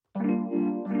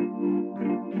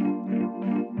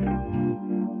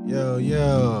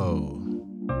yo.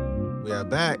 We are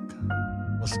back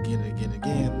once again and again and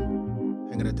again.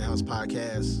 Hanging at the House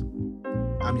Podcast.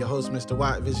 I'm your host, Mr.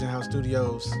 Watt, Vision House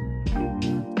Studios.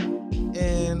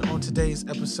 And on today's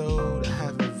episode, I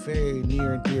have a very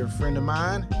near and dear friend of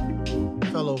mine,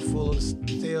 fellow Full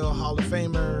Still Hall of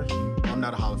Famer. Well, I'm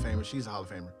not a Hall of Famer, she's a Hall of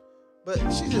Famer. But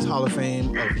she's just Hall of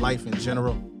Fame of life in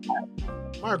general.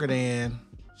 Margaret Ann,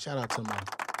 shout out to me.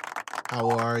 How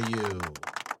are you?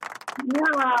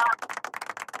 Yeah.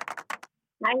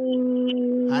 Hi.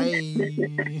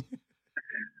 Hi.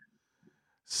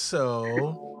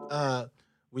 So,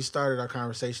 we started our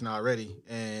conversation already,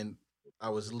 and I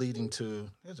was leading to,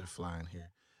 there's a fly in here,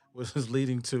 was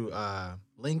leading to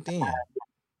LinkedIn.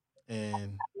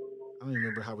 And I don't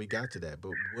remember how we got to that,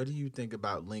 but what do you think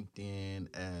about LinkedIn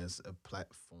as a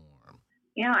platform?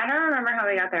 I don't remember how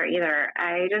we got there either.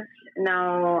 I just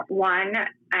know, one,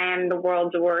 I am the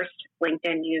world's worst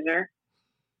LinkedIn user.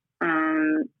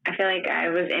 I feel like I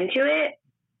was into it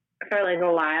for like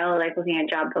a while, like looking at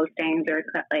job postings or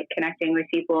like connecting with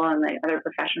people and like other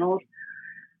professionals.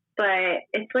 But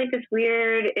it's like this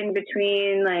weird in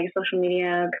between like social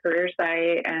media career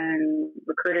site, and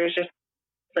recruiters just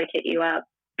like hit you up,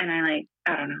 and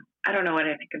I don't know what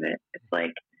I think of it. It's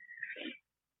like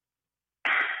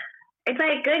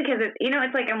good because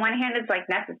it's like on one hand it's like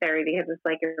necessary because it's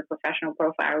like your professional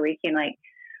profile where you can like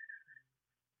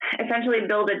essentially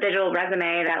build a digital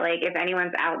resume that like if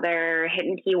anyone's out there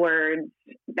hitting keywords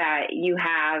that you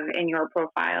have in your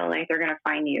profile, like they're gonna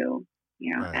find you,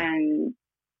 Right. and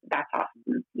that's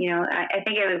awesome. I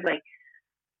think it was like,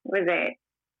 was it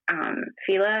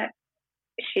Fila?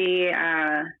 She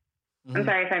I'm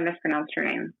sorry if I mispronounced her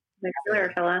name. Like Fila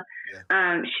or Fila?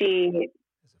 Yeah.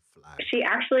 She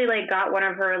actually like got one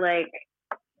of her like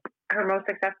her most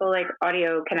successful like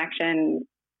audio connection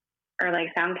or like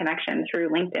sound connection through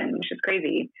LinkedIn, which is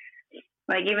crazy.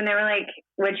 Like even they were like,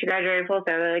 when she graduated full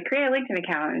time, they're like, create a LinkedIn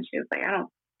account, and she was like,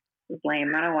 it's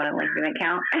lame. I don't want a LinkedIn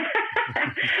account.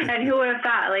 And who would have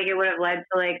thought like it would have led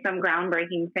to like some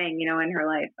groundbreaking thing, in her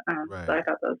life. Right. So I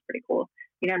thought that was pretty cool.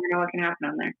 You never know what can happen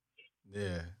on there.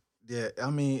 Yeah. I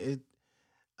mean,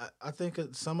 I think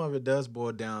some of it does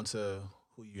boil down to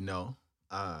who you know,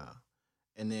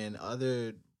 and then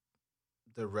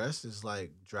the rest is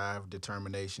like drive,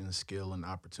 determination, skill, and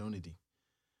opportunity.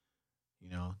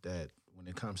 That when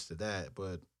it comes to that,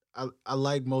 but I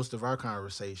like most of our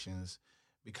conversations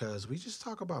because we just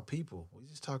talk about people. We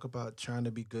just talk about trying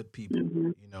to be good people,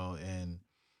 Mm-hmm. and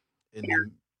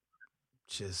then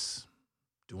just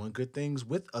doing good things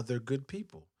with other good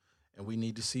people, and we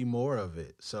need to see more of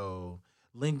it. So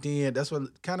LinkedIn,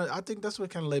 I think that's what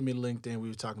kind of led me to LinkedIn. We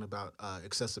were talking about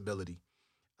accessibility,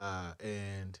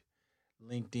 and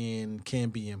LinkedIn can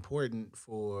be important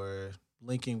for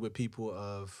linking with people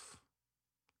of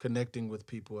connecting with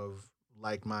people of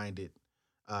like-minded,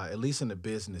 at least in the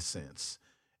business sense.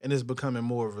 And it's becoming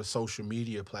more of a social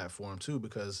media platform too,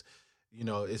 because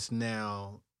it's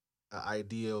now an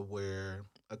idea where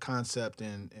a concept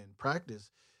and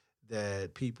practice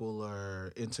that people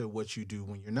are into what you do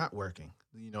when you're not working,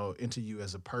 into you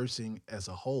as a person as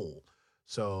a whole.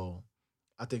 So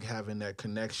I think having that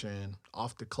connection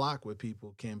off the clock with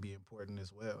people can be important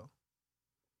as well.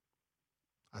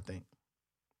 I think.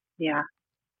 Yeah,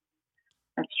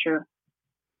 that's true.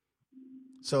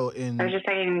 So I was just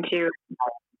talking to.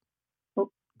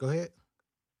 Go ahead.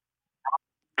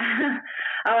 I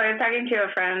was talking to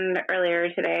a friend earlier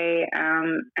today,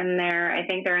 and I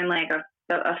think they're in like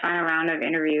a final round of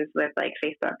interviews with like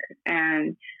Facebook,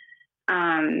 and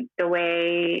the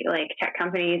way like tech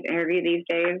companies interview these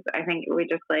days, I think we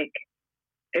just like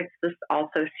it's just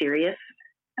also serious.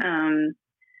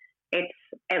 It's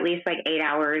at least like 8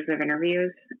 hours of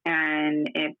interviews, and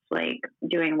it's like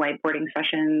doing whiteboarding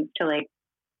sessions to like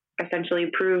essentially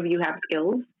prove you have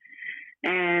skills.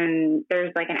 And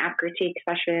there's like an app critique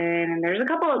session, and there's a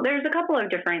couple of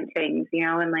different things,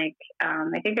 and like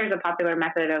I think there's a popular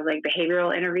method of like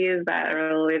behavioral interviews that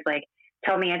are always like,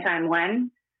 tell me a time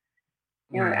when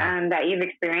that you've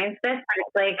experienced this. But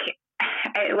it's like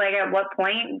at what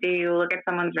point do you look at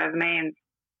someone's resume and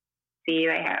see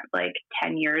they have like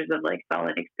 10 years of like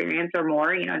solid experience or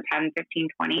more, 10, 15,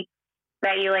 20,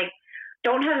 that you like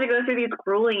don't have to go through these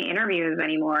grueling interviews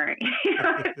anymore.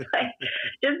 It's like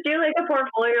just do like a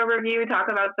portfolio review, talk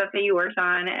about stuff that you worked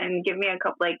on, and give me a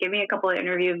couple of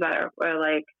interviews that are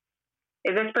like,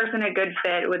 is this person a good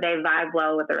fit? Would they vibe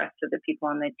well with the rest of the people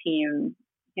on the team?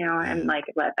 And like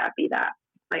let that be that.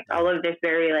 Like all of this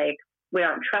very like, we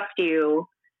don't trust you.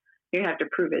 You have to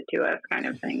prove it to us kind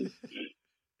of thing.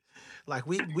 Like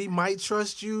we might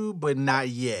trust you, but not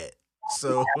yet.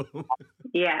 So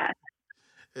yeah.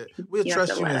 We'll You have to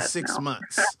trust you let in us 6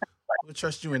 months. We'll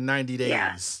trust you in 90 know.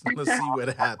 days. Let's see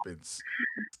what happens.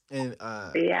 And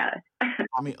Yeah.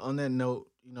 I mean, on that note,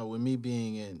 with me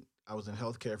being I was in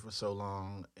healthcare for so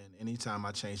long, and anytime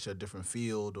I changed to a different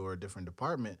field or a different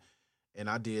department, and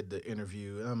I did the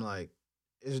interview, and I'm like,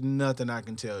 there's nothing I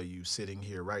can tell you sitting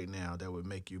here right now that would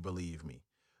make you believe me.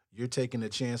 You're taking a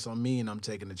chance on me, and I'm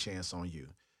taking a chance on you.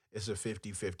 It's a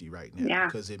 50-50 right now Yeah.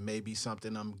 because it may be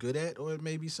something I'm good at or it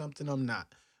may be something I'm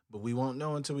not. But we won't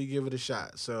know until we give it a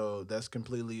shot. So that's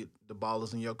completely the ball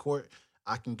is in your court.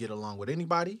 I can get along with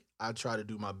anybody. I try to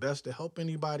do my best to help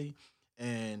anybody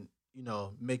and,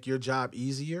 make your job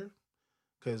easier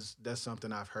because that's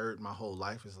something I've heard my whole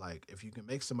life is like if you can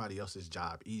make somebody else's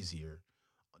job easier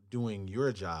doing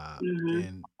your job, Hmm.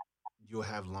 then you'll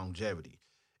have longevity,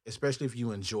 especially if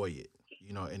you enjoy it,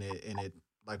 and it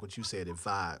like what you said, it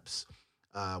vibes.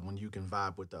 When you can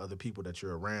vibe with the other people that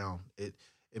you're around, it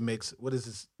makes what is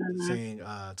this Hmm. saying?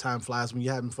 Time flies when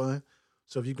you're having fun.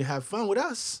 So if you can have fun with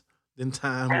us, then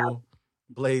time will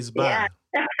blaze Yeah.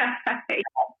 by.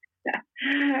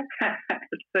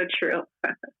 It's so true.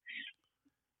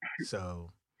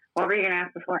 So What were you gonna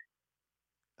ask before?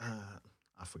 uh,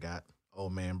 I forgot.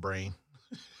 Old man brain.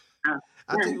 Oh,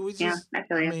 I yeah, think we yeah, just, I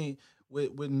feel I you. mean,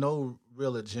 with no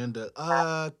real agenda.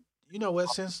 You know what?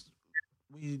 Since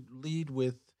we lead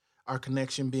with our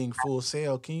connection being full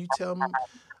sail, can you tell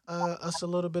us a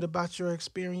little bit about your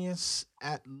experience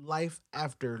at life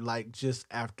after, like, just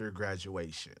after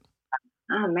graduation?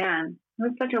 Oh man, it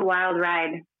was such a wild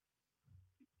ride.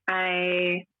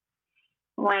 I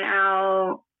went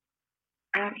out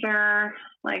after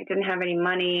like didn't have any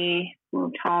money,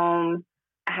 moved home.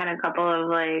 I had a couple of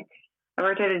I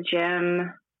worked at a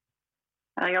gym.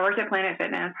 Like I worked at Planet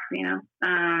Fitness, you know.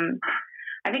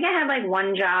 I think I had like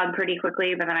one job pretty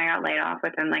quickly, but then I got laid off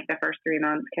within like the first 3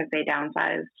 months because they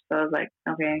downsized. So I was like,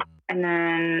 okay. Mm. And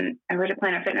then I worked at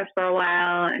Planet Fitness for a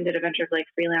while and did a bunch of like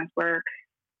freelance work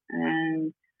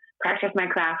and practiced my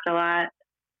craft a lot.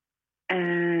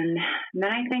 And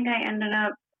then I think I ended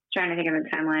up trying to think of the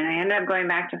timeline. I ended up going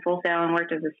back to Full Sail and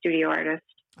worked as a studio artist.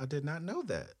 I did not know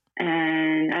that.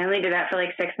 And I only did that for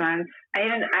like 6 months. I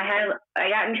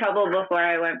got in trouble before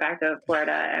I went back to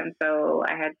Florida, and so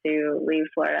I had to leave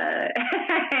Florida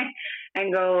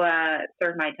and go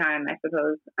serve my time, I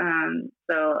suppose.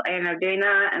 So I ended up doing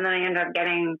that, and then I ended up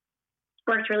getting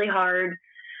worked really hard.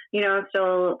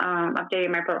 Still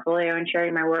updating my portfolio and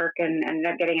sharing my work, and ended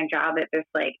up getting a job at this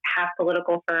like half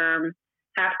political firm,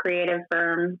 half creative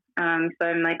firm. So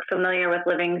I'm like familiar with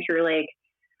living through like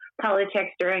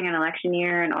politics during an election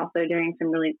year and also doing some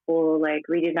really cool like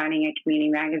redesigning a community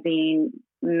magazine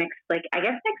mixed like I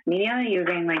guess mixed media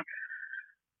using like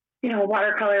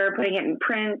watercolor, putting it in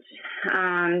print,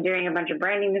 doing a bunch of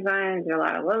branding designs, a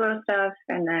lot of logo stuff,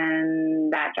 and then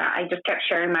that job I just kept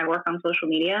sharing my work on social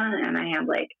media, and I had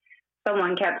like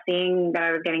someone kept seeing that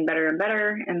I was getting better and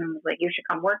better, and was like, you should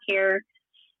come work here.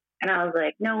 And I was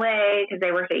like, no way, because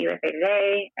they worked at USA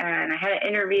Today. And I had an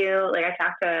interview. Like, I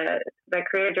talked to the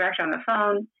creative director on the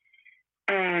phone.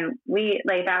 And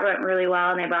that went really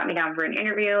well. And they brought me down for an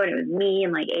interview. And it was me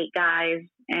and like 8 guys.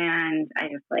 And I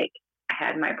just I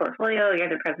had my portfolio, I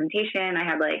had the presentation. I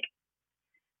had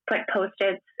put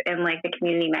post-its in like the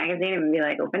community magazine and be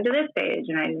like, open to this page.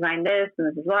 And I designed this and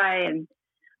this is why. And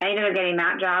I ended up getting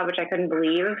that job, which I couldn't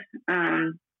believe.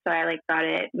 So I got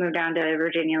it, moved down to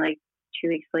Virginia 2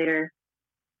 weeks later,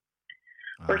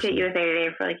 worked at Awesome. USA Today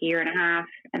for like a year and a half,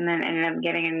 and then ended up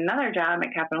getting another job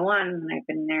at Capital One, and I've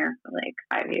been there for like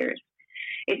 5 years.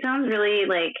 It sounds really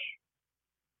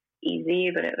easy,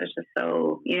 but it was just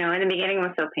so, in the beginning it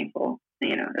was so painful.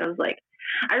 It was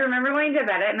I remember going to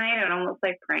bed at night and almost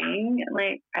praying.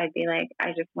 I'd be like,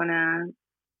 I just want to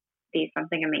be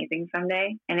something amazing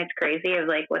someday. And it's crazy of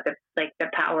what the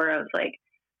power of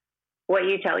what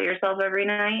you tell yourself every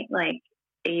night,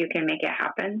 you can make it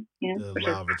happen, The which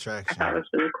is, law of I thought attraction. was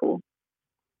really cool.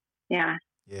 Yeah.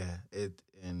 Yeah, it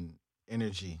and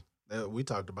energy. We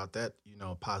talked about that,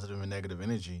 positive and negative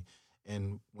energy.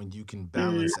 And when you can Mm-hmm.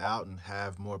 balance out and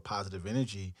have more positive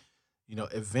energy,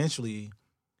 eventually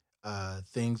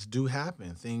things do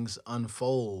happen. Things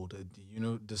unfold.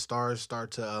 The stars start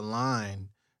to align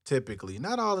typically.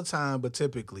 Not all the time, but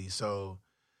typically. So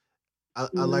I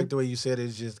Mm-hmm. like the way you said it.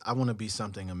 It's just I want to be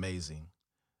something amazing.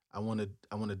 I want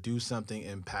to do something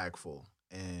impactful.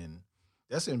 And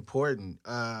that's important.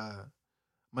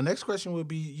 My next question would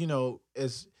be,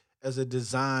 as a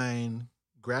design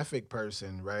graphic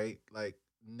person, right? Like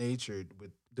natured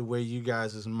with the way you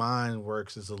guys' mind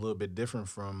works is a little bit different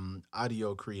from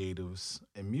audio creatives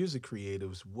and music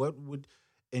creatives. What would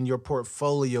in your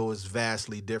portfolio is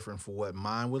vastly different for what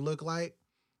mine would look like.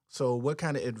 So, what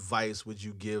kind of advice would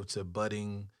you give to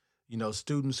budding,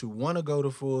 students who want to go to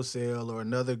Full Sail or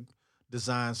another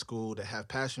design school that have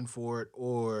passion for it,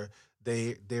 or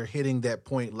they're hitting that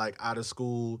point like out of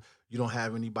school, you don't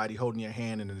have anybody holding your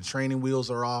hand, and the training wheels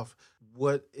are off.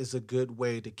 What is a good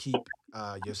way to keep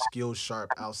your skills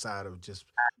sharp outside of just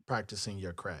practicing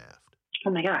your craft?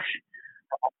 Oh my gosh,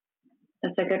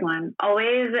 that's a good one.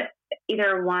 Always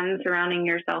either one, surrounding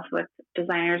yourself with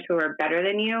designers who are better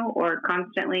than you, or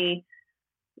constantly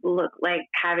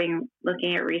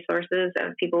looking at resources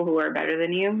of people who are better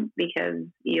than you, because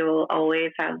you'll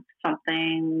always have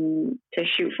something to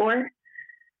shoot for.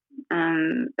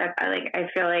 That I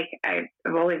feel like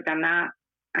I've always done that.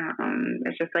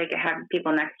 It's just like I have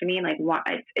people next to me, like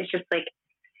it's just like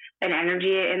an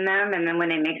energy in them, and then when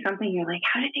they make something, you're like,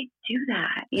 how did they do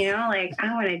that? Like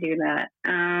I want to do that.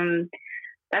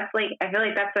 That's like I feel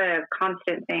like that's a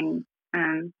constant thing.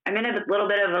 I'm in a little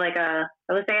bit of I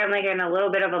would say I'm like in a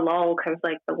little bit of a lull, because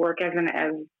like the work isn't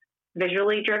as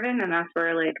visually driven, and that's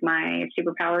where like my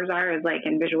superpowers are, is like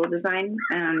in visual design.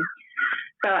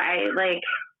 So I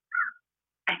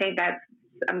think that's,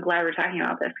 I'm glad we're talking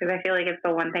about this, because I feel like it's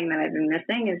the one thing that I've been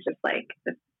missing, is just like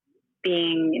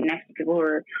being next to people who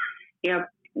are, you know,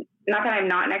 not that I'm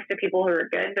not next to people who are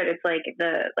good, but it's like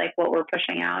what we're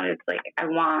pushing out. It's like I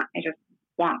just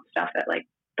want stuff that like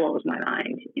blows my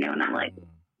mind, and I'm like,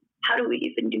 how do we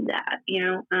even do that?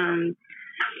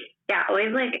 Yeah,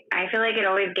 always like, I feel like it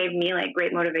always gave me like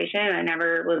great motivation. I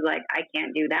never was like, I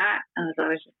can't do that. I was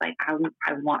always just like, I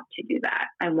want to do that.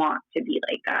 I want to be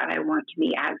like that. I want to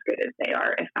be as good as they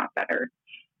are, if not better.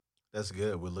 That's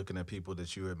good. We're looking at people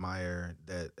that you admire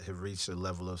that have reached a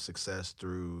level of success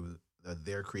through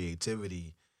their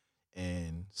creativity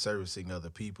and servicing other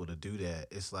people to do that.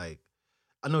 It's like,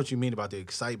 I know what you mean about the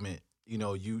excitement. You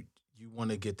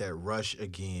want to get that rush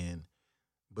again,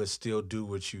 but still do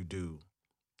what you do.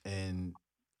 And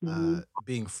Mm-hmm.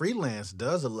 being freelance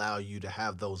does allow you to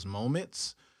have those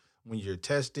moments when you're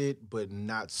tested, but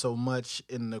not so much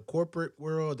in the corporate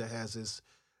world that has this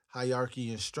hierarchy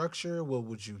and structure. What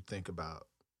would you think about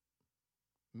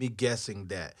me guessing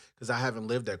that? Because I haven't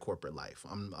lived that corporate life.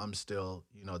 I'm still,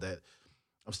 that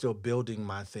I'm still building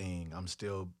my thing. I'm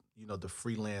still, the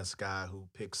freelance guy who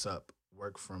picks up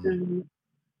work from,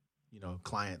 Mm-hmm.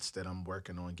 clients that I'm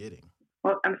working on getting.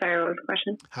 Well, I'm sorry, what was the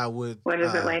question? How would What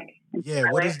is it like in yeah,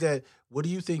 what my life? is that? What do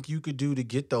you think you could do to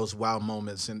get those wow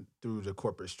moments in through the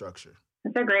corporate structure?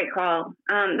 That's a great call.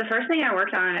 The first thing I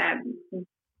worked on at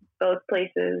both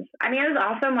places, I mean, it was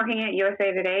awesome working at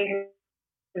USA Today,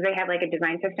 because they had like a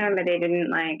design system, but they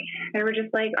didn't like, they were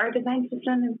just like, our design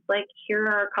system is like, here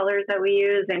are our colors that we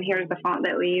use, and here's the font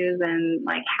that we use, and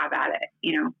like, have at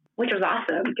it, which was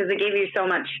awesome, because it gave you so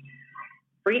much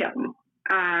freedom.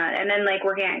 And then like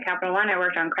working at Capital One, I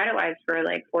worked on CreditWise for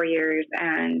like 4 years,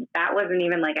 and that wasn't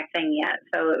even like a thing yet.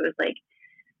 So it was like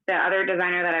the other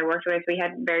designer that I worked with, we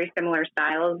had very similar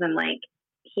styles, and like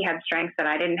he had strengths that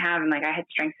I didn't have, and like I had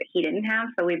strengths that he didn't have.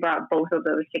 So we brought both of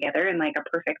those together in like a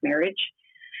perfect marriage,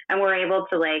 and we're able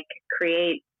to like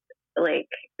create like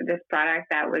this product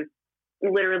that was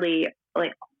literally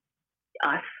like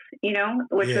us, which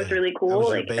was Yeah, really that cool. was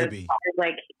your Like as baby. far as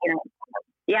like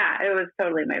yeah, it was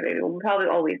totally my baby. Will probably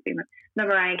always be the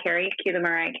Mariah Carey. Cue the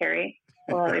Mariah Carey.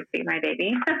 Will always be my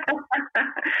baby.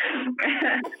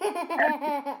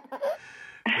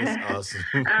 That's awesome.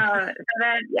 So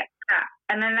then, yeah.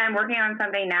 And then I'm working on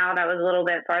something now that was a little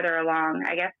bit farther along.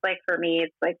 I guess, like, for me,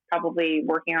 it's like probably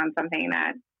working on something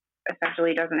that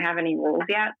essentially doesn't have any rules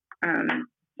yet. And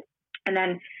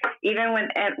then even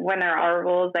when there are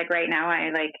rules, like right now,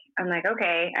 I'm like,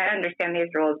 okay, I understand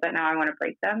these rules, but now I want to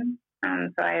break them.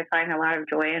 So I find a lot of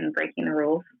joy in breaking the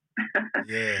rules,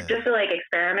 Yeah. just to like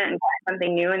experiment and try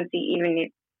something new, and see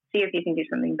if you can do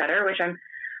something better. Which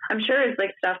I'm sure is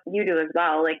like stuff you do as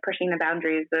well, like pushing the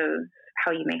boundaries of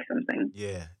how you make something.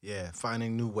 Yeah, yeah,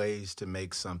 finding new ways to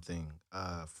make something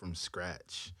from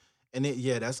scratch. And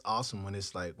yeah, that's awesome when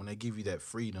it's like when they give you that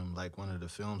freedom, like one of the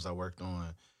films I worked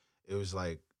on, it was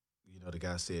like, the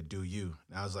guy said, "Do you?"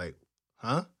 And I was like,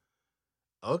 "Huh?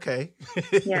 Okay."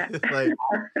 Yeah. Like,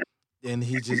 and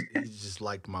he just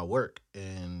liked my work,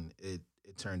 and it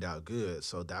turned out good.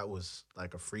 So that was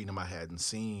like a freedom I hadn't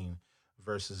seen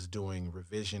versus doing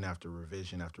revision after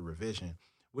revision after revision,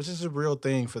 which is a real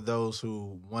thing for those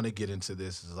who want to get into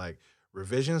this. Is like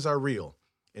revisions are real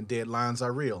and deadlines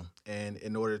are real, and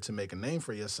in order to make a name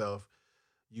for yourself,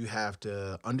 you have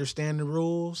to understand the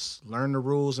rules, learn the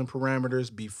rules and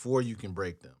parameters before you can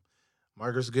break them.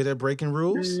 Margaret's good at breaking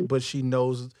rules, Mm, but she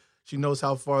knows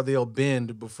how far they'll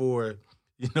bend before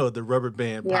the rubber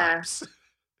band yeah, pops.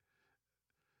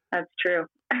 that's true.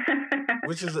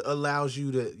 which is allows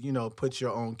you to put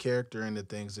your own character in the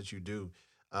things that you do.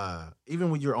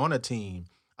 Even when you're on a team,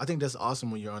 I think that's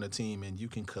awesome when you're on a team and you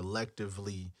can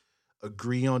collectively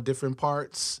agree on different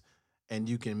parts, and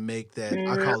you can make that.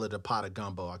 I Mhm. call it a pot of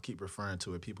gumbo. I keep referring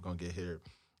to it. People gonna get here.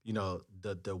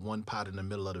 The one pot in the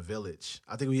middle of the village.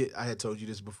 I think I had told you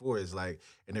this before. Is like,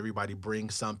 and everybody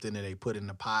brings something and they put in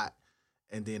the pot,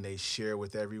 and then they share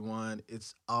with everyone.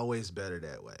 It's always better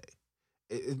that way,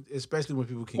 especially when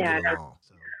people can get Yeah. along.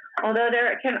 So Although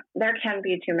there can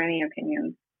be too many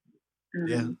opinions,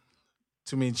 yeah, um,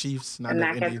 too many chiefs, not and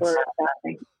enough that gets a little Indians,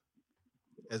 exhausting.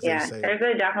 as they Yeah, say.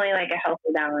 there's definitely like a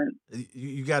healthy balance.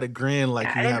 You got to grin like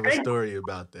Yeah, you and have a it's story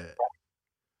about that.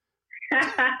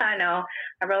 I know.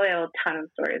 I probably have a ton of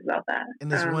stories about that.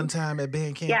 And this one time at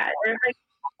band camp. Yeah, there's like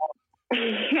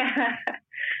yeah,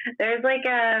 there's like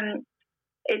and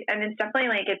it's definitely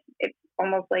like it's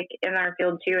almost like in our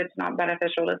field too. It's not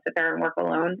beneficial to sit there and work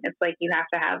alone. It's like you have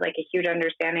to have like a huge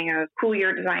understanding of who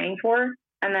you're designing for,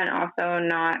 and then also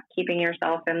not keeping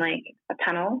yourself in like a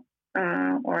tunnel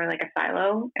or like a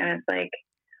silo. And it's like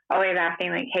always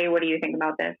asking like, hey, what do you think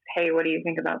about this? Hey, what do you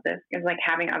think about this? It's like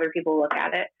having other people look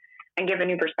at it and give a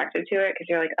new perspective to it because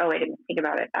you're like, oh, I didn't think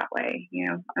about it that way.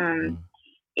 Mhm.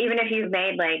 Even if you've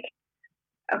made like,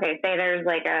 okay, say there's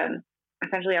like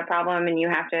essentially a problem and you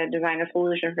have to design a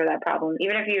solution for that problem.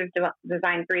 Even if you've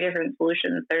designed three different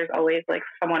solutions, there's always like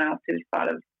someone else who's thought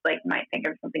of like might think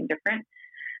of something different.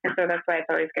 And so that's why it's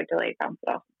always good to like bounce it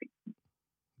off.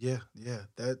 Yeah, yeah.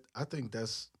 That I think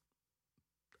that's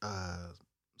uh,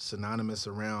 synonymous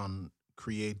around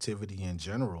creativity in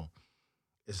general.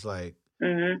 It's like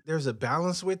Mm-hmm. there's a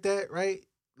balance with that, right?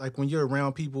 Like when you're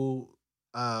around people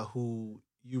who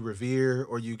you revere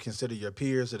or you consider your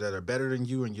peers or that are better than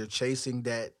you, and you're chasing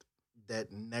that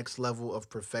next level of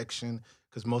perfection,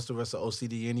 because most of us are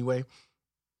OCD anyway,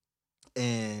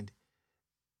 and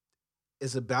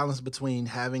it's a balance between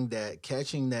having that,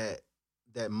 catching that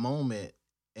moment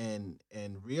and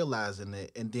realizing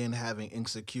it, and then having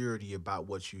insecurity about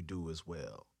what you do as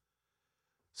well.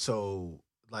 So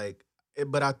like,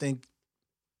 but I think,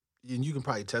 and you can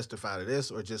probably testify to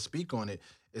this or just speak on it.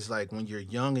 It's like when you're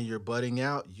young and you're budding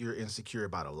out, you're insecure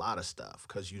about a lot of stuff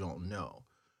because you don't know.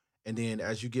 And then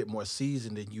as you get more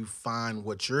seasoned and you find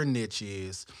what your niche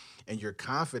is and you're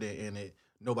confident in it,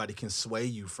 nobody can sway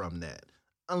you from that.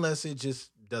 Unless it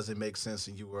just doesn't make sense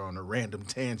and you were on a random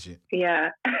tangent, Yeah,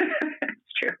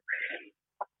 it's true.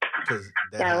 because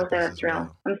that Yeah, I will say happens that's as real.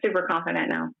 well. I'm super confident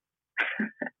now.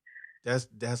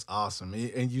 That's awesome.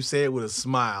 And you say it with a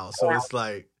smile. So Yeah, it's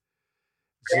like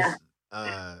yeah, just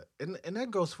and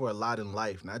that goes for a lot in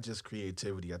life, not just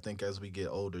creativity. I think as we get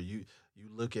older, you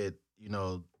look at,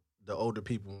 the older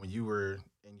people when you were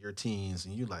in your teens,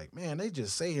 and you like, man, they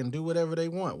just say and do whatever they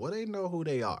want. Well, they know who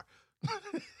they are.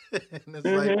 And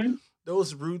it's like mhm,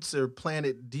 those roots are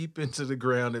planted deep into the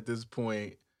ground at this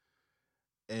point,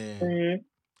 and mhm,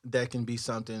 that can be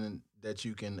something that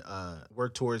you can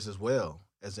work towards as well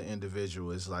as an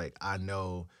individual. It's like, I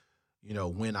know,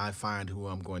 when I find who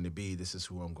I'm going to be, this is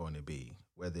who I'm going to be,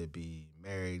 whether it be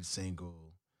married, single,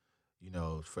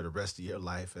 for the rest of your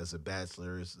life as a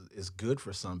bachelor is good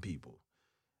for some people.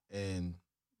 And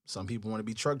some people want to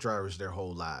be truck drivers their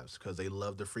whole lives because they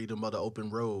love the freedom of the open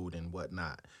road and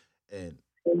whatnot. And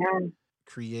yeah,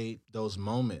 create those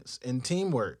moments. And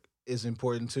teamwork is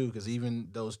important too, because even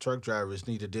those truck drivers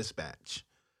need a dispatch,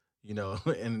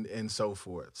 and so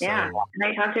forth. yeah. So And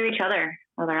they talk to each other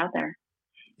while they're out there,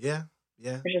 yeah,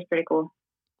 yeah. which is pretty cool.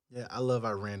 Yeah, I love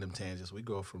our random tangents. We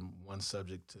go from one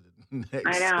subject to the I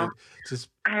next. know. It just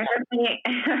I was just thinking.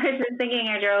 I was just thinking.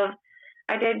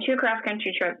 I did two cross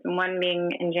country trips, one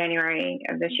being in January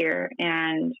of this year,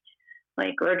 and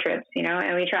like road trips,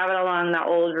 and we traveled along the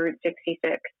old Route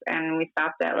 66, and we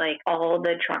stopped at like all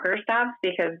the trucker stops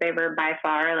because they were by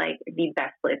far like the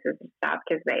best places to stop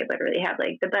because they literally had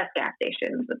like the best gas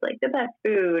stations with like the best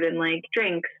food and like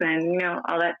drinks and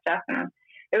all that stuff. And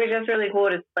it was just really cool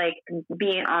to like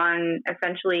be on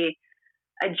essentially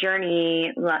a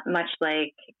journey, much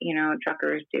like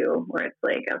truckers do, where it's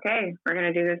like, okay, we're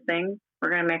gonna do this thing,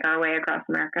 we're gonna make our way across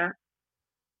America.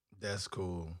 that's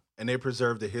cool. And they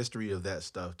preserve the history of that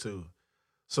stuff too.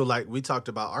 So like we talked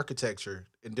about architecture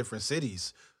in different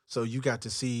cities. So you got to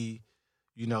see,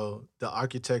 the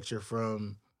architecture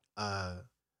from uh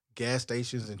gas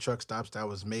stations and truck stops that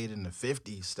was made in the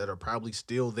 50s that are probably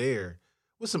still there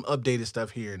with some updated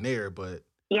stuff here and there. But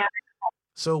Yeah.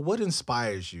 so what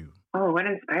inspires you Oh, what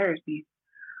inspires me?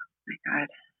 My God,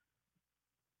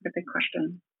 what a big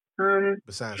question. Um,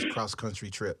 besides cross country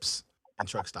trips and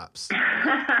truck stops?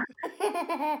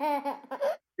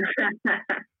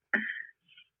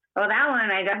 well, that one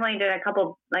I definitely did a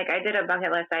couple. Like I did a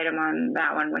bucket list item on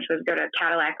that one, which was go to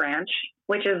Cadillac Ranch,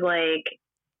 which is like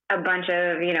a bunch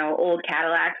of old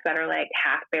Cadillacs that are like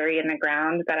half buried in the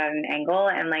ground, but at an angle,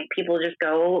 and like people just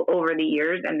go over the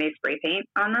years and they spray paint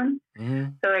on them. Hmm.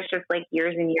 So it's just like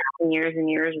years and years and years and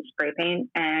years of spray paint,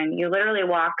 and you literally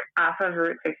walk off of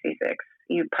Route 66.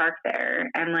 You park there,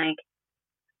 and like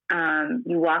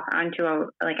you walk onto a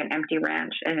like an empty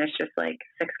ranch, and it's just like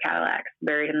six Cadillacs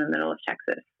buried in the middle of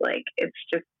Texas. Like it's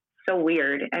just so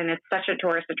weird, and it's such a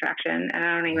tourist attraction, and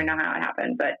I don't even know how it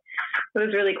happened, but it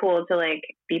was really cool to like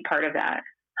be part of that.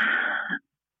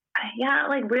 Yeah,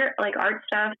 like weird, like art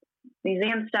stuff,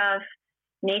 museum stuff,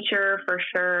 nature for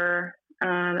sure.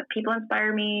 People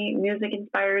inspire me. Music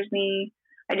inspires me.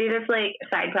 I do this like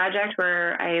side project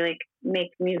where I like make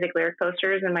music lyric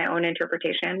posters and my own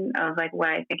interpretation of like what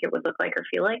I think it would look like or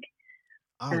feel like,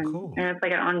 Oh, cool. and it's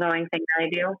like an ongoing thing that I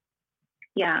do.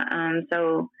 Yeah.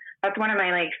 So that's one of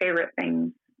my like favorite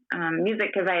things. Music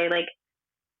because I like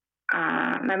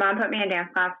my mom put me in dance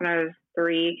class when I was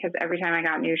 3 because every time I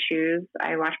got new shoes,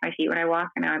 I washed my feet when I walk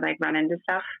and I would like run into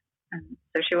stuff.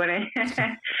 So she wanted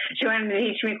she wanted to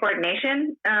teach me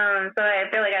coordination. So I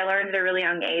feel like I learned at a really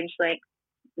young age, like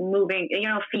moving,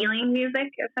 feeling music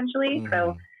essentially.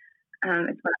 So Hmm.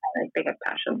 it's one of my like, biggest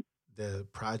passions. The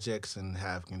projects and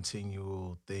have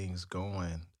continual things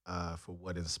going for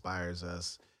what inspires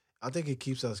us. I think it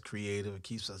keeps us creative. It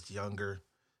keeps us younger.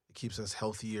 It keeps us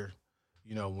healthier.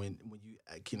 When you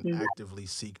can Mhm. actively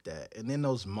seek that, and then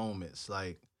those moments,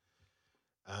 like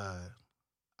uh,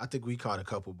 I think we caught a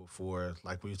couple before,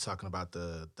 like we were talking about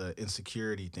the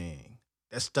insecurity thing.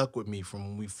 That stuck with me from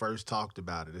when we first talked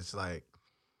about it. It's like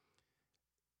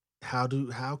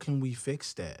how can we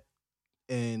fix that?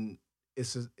 And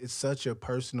it's such a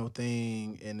personal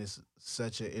thing, and it's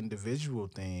such an individual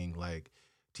thing, like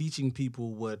teaching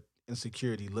people what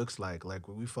insecurity looks like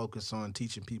when we focus on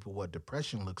teaching people what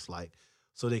depression looks like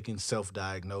so they can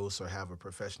self-diagnose or have a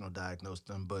professional diagnose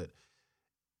them. But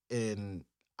in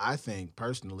I think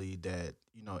personally that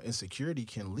insecurity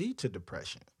can lead to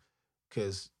depression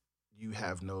because you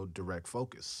have no direct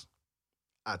focus,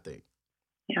 I think.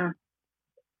 Yeah,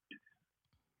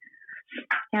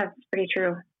 yeah, it's pretty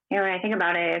true. When I think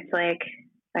about it, it's like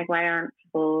why aren't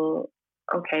people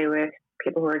okay with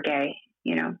people who are gay,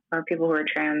 or people who are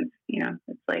trans?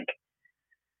 It's like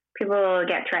people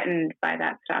get threatened by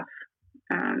that stuff.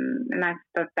 And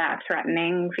that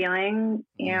threatening feeling,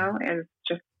 Hmm. is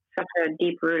just such a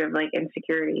deep root of like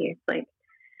insecurity. It's like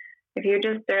if you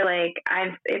just are like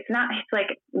it's not. It's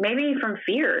like maybe from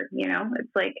fear.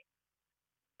 It's like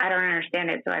I don't understand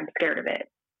it, so I'm scared of it.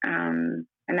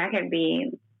 And that could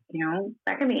be,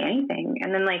 that could be anything.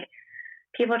 And then like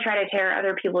people try to tear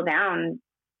other people down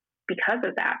because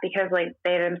of that, because like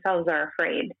they themselves are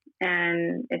afraid.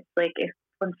 And it's like if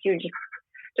once you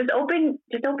just open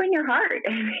your heart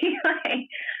and be like,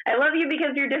 I love you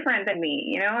because you're different than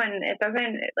me, and it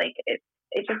doesn't like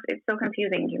it's so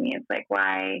confusing to me. It's like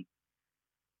why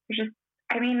there's just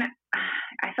I mean,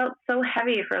 I felt so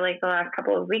heavy for like the last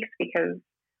couple of weeks because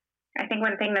I think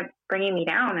one thing that's bringing me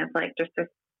down is like just this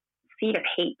seed of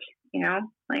hate,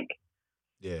 like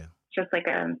Yeah. just like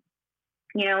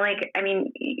like I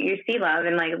mean, you see love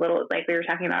and like little, like we were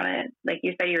talking about it, like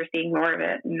you said you were seeing more of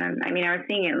it, and then, I mean, I was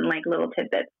seeing it in like little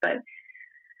tidbits, but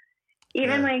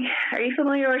even Yeah. like, are you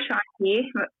familiar with Sean T?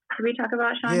 Did we talk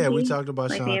about Sean Yeah, we T? talked about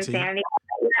Like the Sean T. insanity?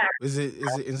 Yeah, Is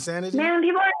it insanity? man,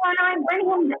 people are trying to like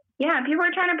bring him. Yeah, people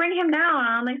are trying to bring him down.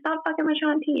 I'm like, stop fucking with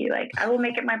Sean T. Like, I will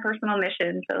make it my personal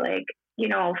mission to like,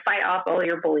 fight off all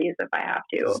your bullies if I have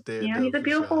To to. stand He's up a for Sean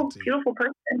beautiful, T. beautiful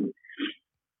person.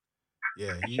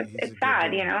 Yeah, It's just, he's it's a good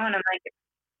sad, dude. and I'm like,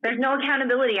 there's no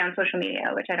accountability on social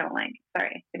media, which I don't like.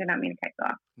 Sorry, I did not mean to cut you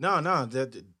off. No, no,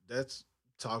 that's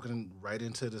talking right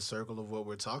into the circle of what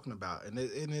we're talking about, and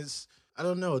it's I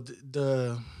don't know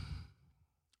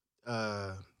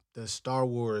uh the Star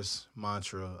Wars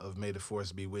mantra of "May the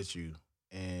Force be with you"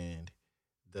 and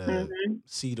the Mm-hmm.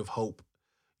 seed of hope.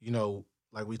 You know,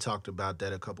 like we talked about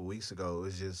that a couple weeks ago.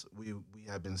 It's just we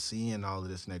have been seeing all of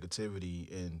this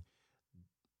negativity,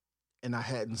 and I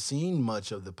hadn't seen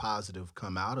much of the positive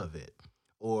come out of it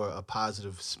or a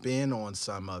positive spin on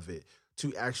some of it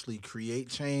to actually create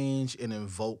change and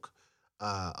invoke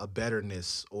a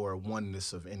betterness or a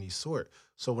oneness of any sort.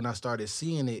 So when I started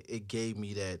seeing it, it gave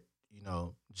me that,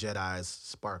 Jedi's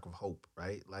spark of hope,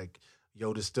 right? Like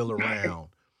Yoda's still around.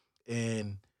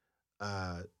 And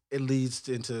it leads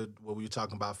into what we were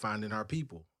talking about finding our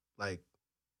people. Like,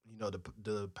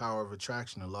 the power of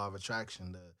attraction, the law of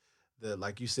attraction, the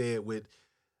like you said, with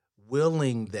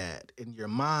willing that in your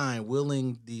mind,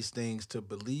 willing these things to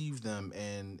believe them,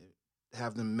 and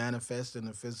have them manifest in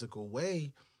a physical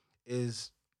way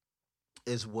is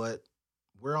is what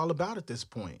we're all about at this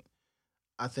point.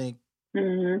 I think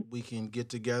Hmm. we can get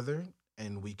together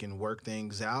and we can work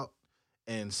things out,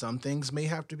 and some things may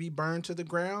have to be burned to the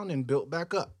ground and built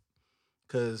back up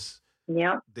because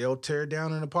Yep. they'll tear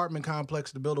down an apartment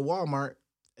complex to build a Walmart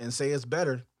and say it's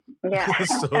better. Yeah.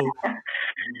 So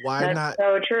why That's not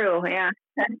so true. Yeah.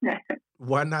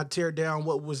 why not tear down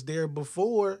what was there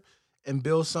before and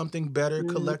build something better Mhm.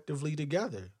 collectively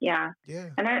together? Yeah. Yeah.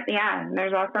 And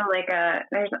there's also like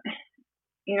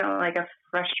like a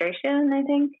frustration, I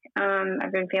think.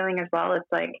 I've been feeling as well.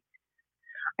 It's like,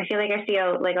 I feel like I see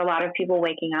like a lot of people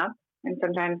waking up, and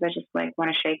sometimes I just like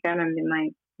want to shake them and be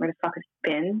like, where the fuck has it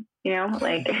been?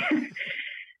 Like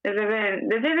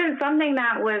this isn't something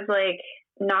that was like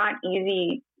not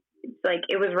easy. It's like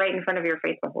it was right in front of your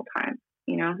face the whole time,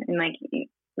 and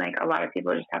like a lot of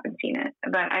people just haven't seen it.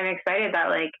 But I'm excited that,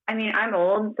 like, I mean, I'm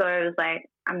old, so I was like,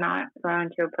 I'm not going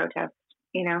to a protest,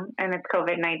 and it's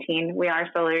COVID-19. We are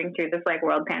still living through this like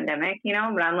world pandemic, but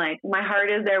I'm like, my heart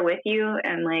is there with you.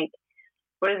 And like,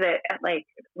 what is it like?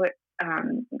 What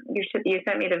you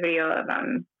sent me the video of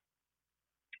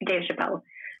Dave Chappelle,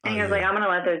 Oh and he was like, yeah. I'm gonna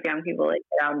let those young people like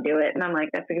get out and do it. And I'm like,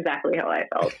 that's exactly how I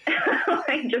felt.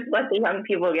 Like, just let the young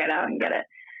people get out and get it.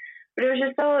 But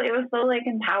it was so like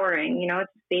empowering, to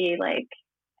see like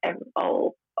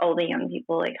all the young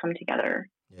people like come together,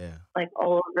 Yeah. like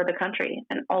all over the country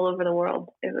and all over the world.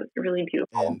 It was really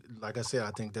beautiful. And like I said,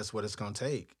 I think that's what it's going to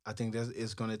take. I think that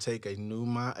it's going to take a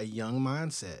young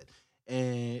mindset.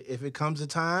 And if it comes a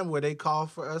time where they call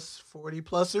for us 40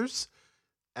 plussers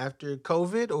after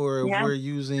COVID, or if Yeah, we're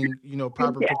using,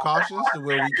 proper yeah. precautions to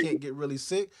where we can't get really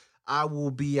sick, I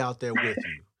will be out there with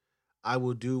you. I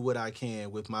will do what I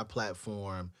can with my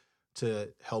platform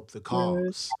to help the Mm,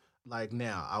 cause. Like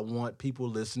now, I want people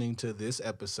listening to this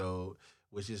episode,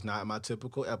 which is not my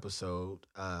typical episode.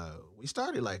 We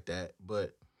started like that,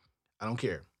 but I don't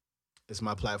care. It's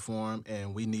my platform,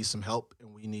 and we need some help,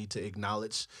 and we need to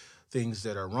acknowledge things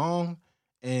that are wrong.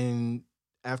 And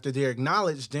after they're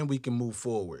acknowledged, then we can move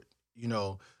forward. You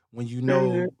know, when you mm,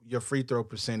 know your free throw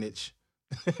percentage,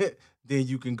 then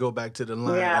you can go back to the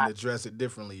line yeah, and address it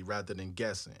differently rather than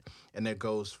guessing. And that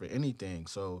goes for anything.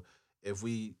 So if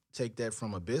we take that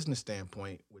from a business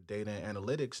standpoint with data and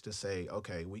analytics to say,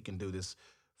 okay, we can do this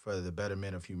for the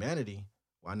betterment of humanity,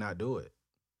 why not do it?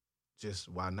 Just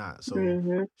why not? So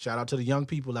mm-hmm. shout out to the young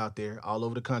people out there all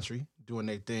over the country doing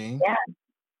their thing. Yeah.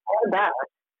 All the best.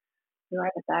 You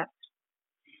are the best.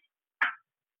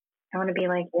 I want to be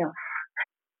like you.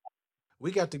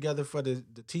 We got together for the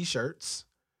t-shirts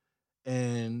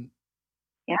and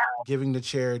Yeah, giving to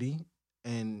charity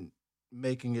and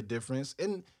making a difference.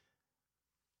 And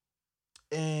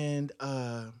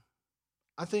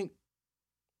I think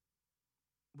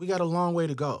we got a long way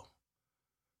to go.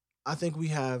 I think we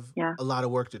have yeah. a lot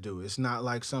of work to do. It's not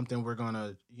like something we're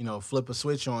gonna, flip a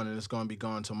switch on and it's gonna be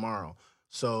gone tomorrow.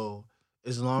 So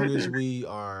as long as Mm-mm. we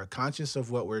are conscious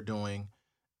of what we're doing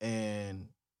and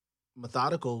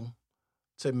methodical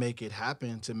to make it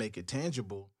happen, to make it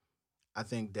tangible, I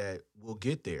think that we'll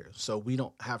get there. So we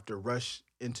don't have to rush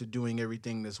into doing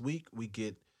everything this week. We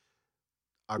get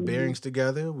our Mm-hmm. bearings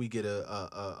together. We get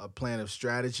a plan of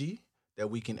strategy that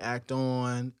we can act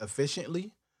on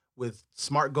efficiently with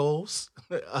smart goals.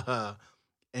 uh,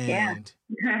 Yeah. and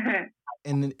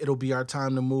and then it'll be our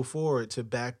time to move forward to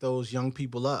back those young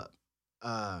people up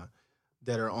uh,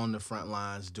 that are on the front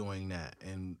lines doing that.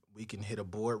 And we can hit a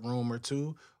boardroom or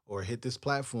two or hit this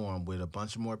platform with a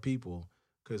bunch of more people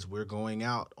because we're going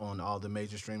out on all the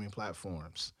major streaming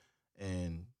platforms.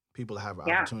 And people have an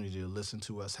Yeah. opportunity to listen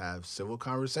to us have civil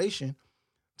conversation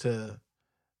to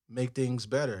make things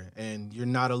better. And you're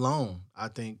not alone. I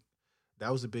think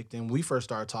that was a big thing. When we first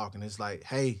started talking, it's like,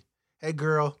 hey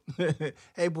girl,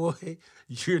 hey boy,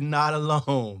 you're not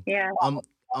alone. Yeah. I'm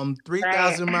I'm Right.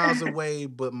 3,000 miles away,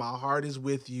 but my heart is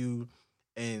with you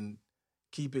and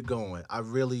keep it going. I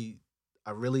really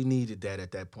needed that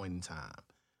at that point in time.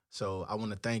 So I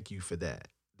want to thank you for that.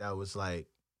 That was like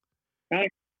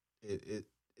Thanks. it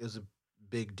was a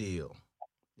big deal.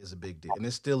 It's a big deal. And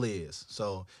it still is.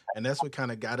 So and that's what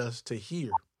kind of got us to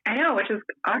here. I know, which is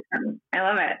awesome. I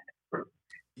love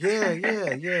Yeah, it.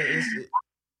 yeah, yeah.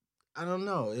 I don't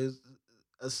know.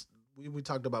 We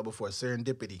talked about before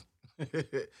serendipity.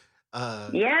 uh,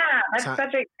 Yeah, that's ti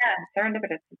such a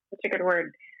serendipitous. Such a good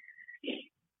word.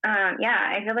 Yeah,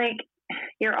 I feel like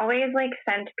you're always like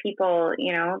sent people.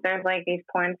 There's like these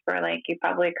points where like you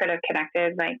probably could have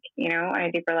connected, like on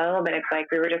a deeper level, but it's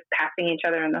like we were just passing each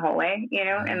other in the hallway,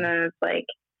 and mhm. then it's like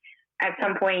at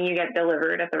some point you get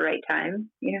delivered at the right time.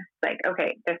 It's like,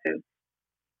 okay, this is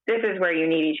this is where you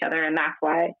need each other, and that's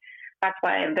why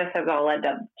this has all led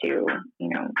up to,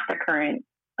 the current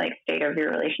like state of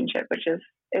your relationship, which is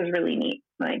really neat.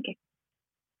 Like,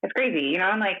 it's crazy,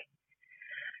 and like,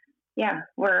 yeah,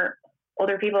 we're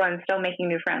older people and still making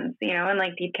new friends, and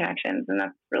like deep connections, and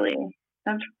that's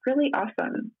really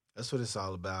awesome. That's what it's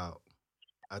all about,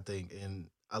 I think. And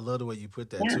I love the way you put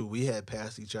that Yeah. too. We had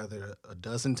passed each other a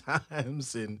dozen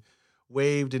times and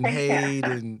waved and Yeah. heyed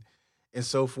and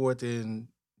so forth. And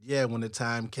yeah, when the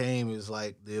time came, it was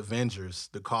like the Avengers.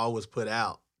 The call was put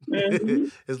out. Mm-hmm.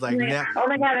 It's like now Oh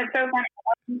my god, it's so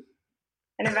funny.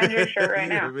 An Avengers shirt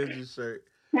right yeah, now. Avengers shirt.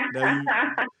 Now you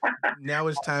now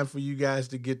it's time for you guys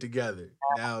to get together.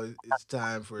 Now it's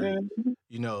time for Mhm.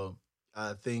 you know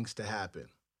things to happen.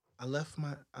 I left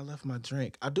my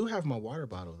drink. I do have my water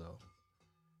bottle though.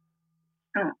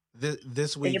 Oh, This did you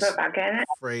put week's vodka in it?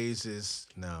 phrase is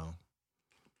no.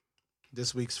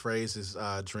 This week's phrase is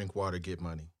drink water, get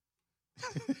money.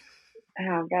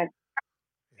 Oh, good.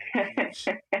 Yeah, huge.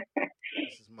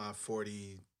 This is my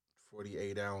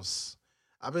 48 ounce.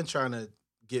 I've been trying to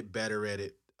get better at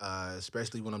it,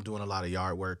 especially when I'm doing a lot of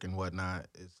yard work and whatnot.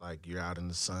 It's like you're out in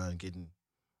the sun getting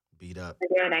beat up. A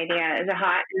good idea. Is it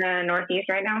hot in the Northeast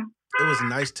right now? It was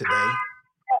nice today.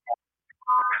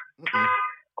 Mm-mm.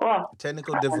 Cool.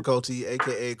 Technical difficulty,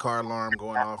 aka car alarm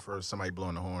going off or somebody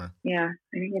blowing the horn. Yeah,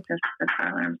 I think it's just the car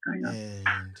alarm's going off.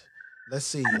 And let's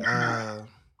see.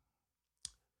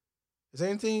 Is there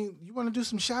anything you want to do?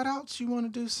 Some shout outs? You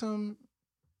want to do some?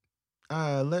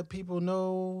 Let people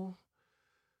know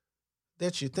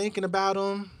that you're thinking about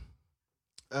them.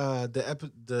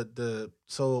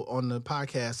 So on the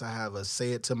podcast, I have a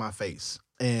say it to my face,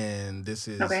 and this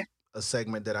Okay. is a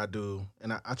segment that I do,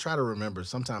 and I try to remember.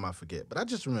 Sometimes I forget, but I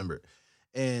just remember it.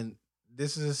 And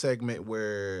this is a segment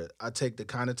where I take the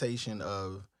connotation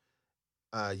of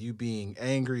you being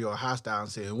angry or hostile and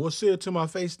saying, "Well, say it to my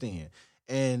face then."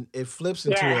 And it flips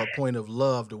into Yeah. a point of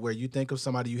love to where you think of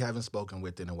somebody you haven't spoken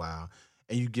with in a while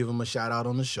and you give them a shout out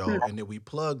on the Hmm. show and then we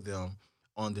plug them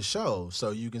on the show.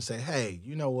 So you can say, hey,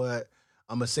 you know what?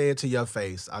 I'm going to say it to your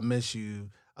face. I miss you.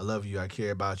 I love you. I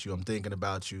care about you. I'm thinking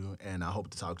about you. And I hope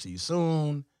to talk to you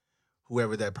soon,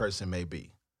 whoever that person may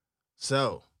be.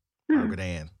 So, Hmm. Margaret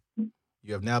Ann,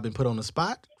 you have now been put on the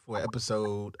spot for an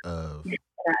episode of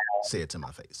Say It to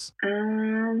My Face.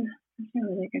 That's a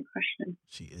really good question.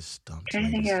 She is stumped, Trying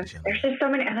to think ladies and of. There's gentlemen. just so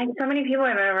many. I like so many people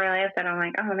I've ever realized that I'm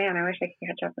like, oh man, I wish I could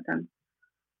catch up with them.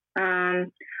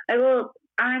 I will.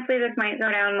 Honestly, this might go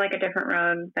down like a different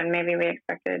road than maybe we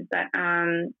expected, but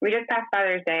we just passed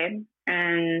Father's Day,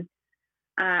 and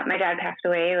my dad passed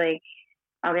away like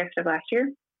August of last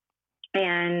year,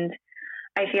 and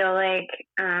I feel like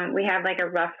we had like a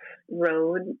rough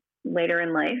road later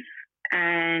in life,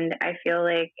 and I feel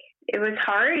like it was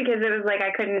hard because it was like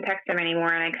I couldn't text him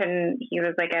anymore, and I couldn't. He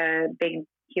was a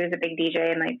big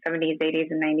DJ in like 70s, 80s,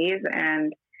 and 90s,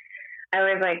 and I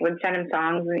always like would send him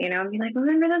songs, and be like,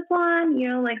 remember this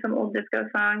one, like some old disco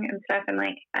song and stuff, and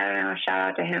like I don't know, shout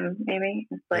out to him maybe.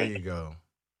 It's There like you go.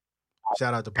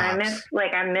 Shout out to I miss Pops.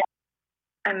 like I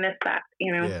miss that,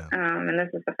 Yeah. and this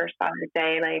is the first Father's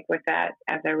Day, like with that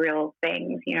as a real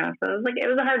thing, So it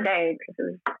was a hard day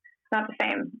because it's not the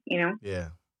same. Yeah.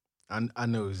 I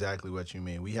know exactly what you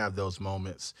mean. We have those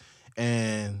moments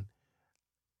and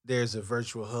there's a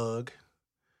virtual hug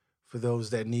for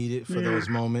those that need it for Yeah, those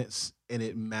moments and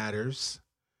it matters.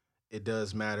 It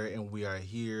does matter and we are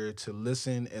here to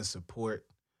listen and support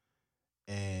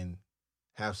and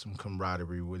have some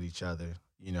camaraderie with each other,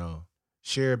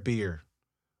 Share a beer.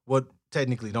 Well,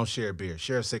 technically don't share a beer.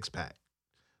 Share a six pack.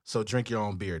 So drink your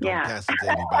own beer. Don't yeah, pass it to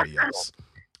anybody else.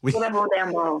 We whatever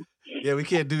damn ball. yeah, we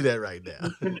can't do that right now.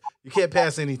 You can't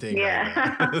pass anything right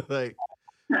Yeah, now. Like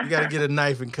you got to get a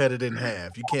knife and cut it in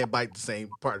half. You can't bite the same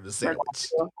part of the that's sandwich.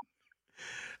 cool.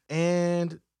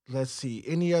 And let's see,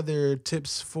 any other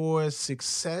tips for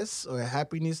success or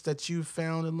happiness that you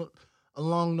found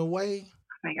along the way?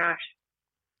 Oh my gosh.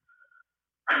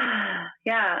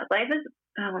 Yeah, life is.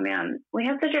 Oh man, we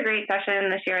had such a great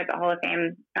session this year at the Hall of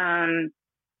Fame.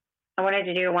 I wanted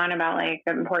to do one about like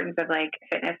the importance of like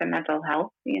fitness and mental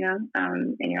health, in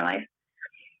your life,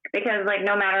 because like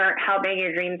no matter how big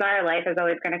your dreams are, life is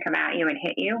always going to come at you and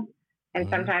hit you, and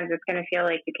Hmm. sometimes it's going to feel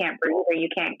like you can't breathe or you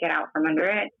can't get out from under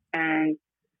it. And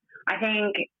I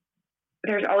think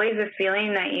there's always this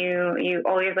feeling that you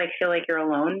always like feel like you're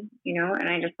alone, and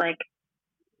I just like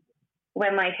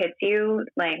when life hits you,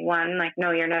 like one, like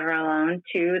no, you're never alone.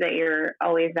 Two, that you're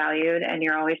always valued and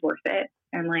you're always worth it.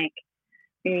 And like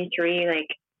maybe three, like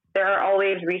there are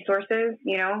always resources,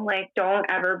 like don't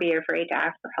ever be afraid to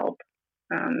ask for help.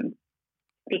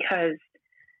 Because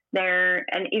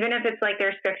And even if it's like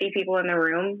there's 50 people in the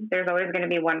room, there's always going to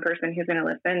be one person who's going to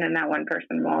listen, and that one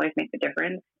person will always make the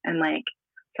difference. And like,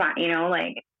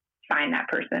 like find that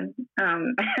person.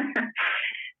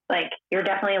 Like, you're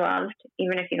definitely loved,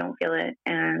 even if you don't feel it.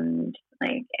 And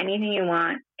like, anything you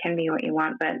want can be what you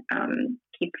want, but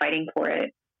keep fighting for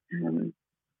it. I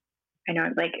know,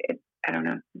 like, I don't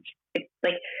know. It's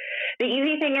like the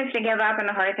easy thing is to give up, and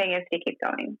the hard thing is to keep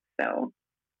going. So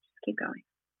just keep going.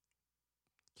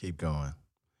 Keep going.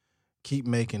 Keep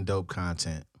making dope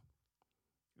content.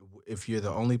 If you're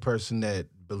the only person that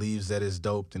believes that it's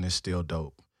dope, then it's still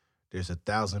dope. There's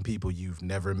 1,000 people you've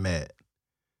never met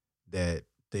that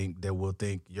will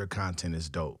think your content is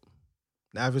dope.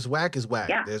 Now, if it's whack, it's whack.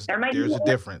 Yeah, there's a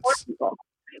difference.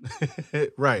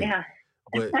 Right. Yeah.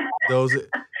 But those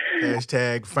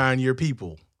hashtag find your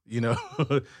people,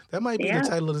 that might be the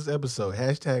title of this episode.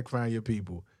 Hashtag find your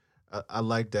people. I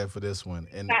like that for this one.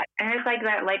 And it's like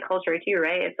that like culture too,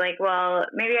 right? It's like, well,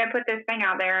 maybe I put this thing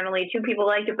out there and only 2 people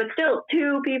liked it, but still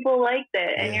 2 people liked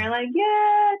it. And you're like,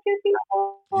 yeah, 2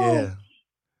 people. Yeah.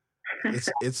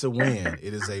 It's a win.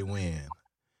 It is a win.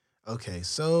 Okay,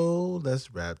 so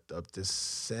let's wrap up this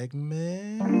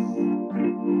segment.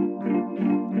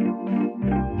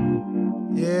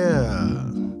 Yeah.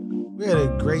 We had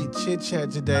a great chit chat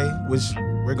today, which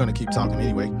we're going to keep talking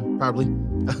anyway, probably,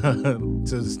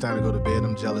 till it's time to go to bed.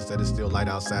 I'm jealous that it's still light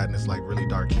outside and it's like really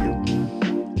dark here.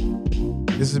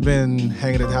 This has been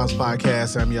Hanging at the House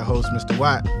Podcast. I'm your host, Mr.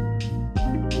 Watt.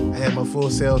 I had my Full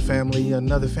Sail family,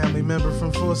 another family member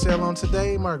from Full Sail on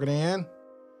today, Margaret Ann.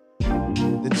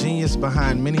 The genius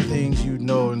behind many things you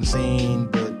know and seen,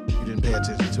 but you didn't pay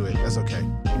attention to it. That's okay.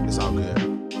 It's all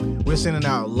good. We're sending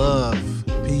out love,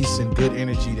 peace, and good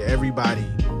energy to everybody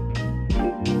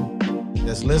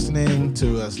that's listening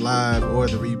to us live or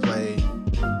the replay.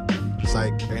 It's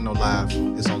like, ain't no live.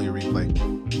 It's only a replay.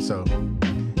 So,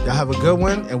 y'all have a good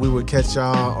one, and we will catch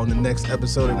y'all on the next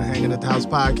episode of the Hanging at the House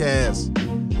Podcast.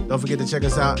 Don't forget to check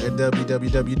us out at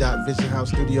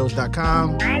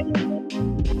www.visionhousestudios.com.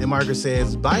 And Margaret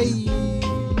says, bye.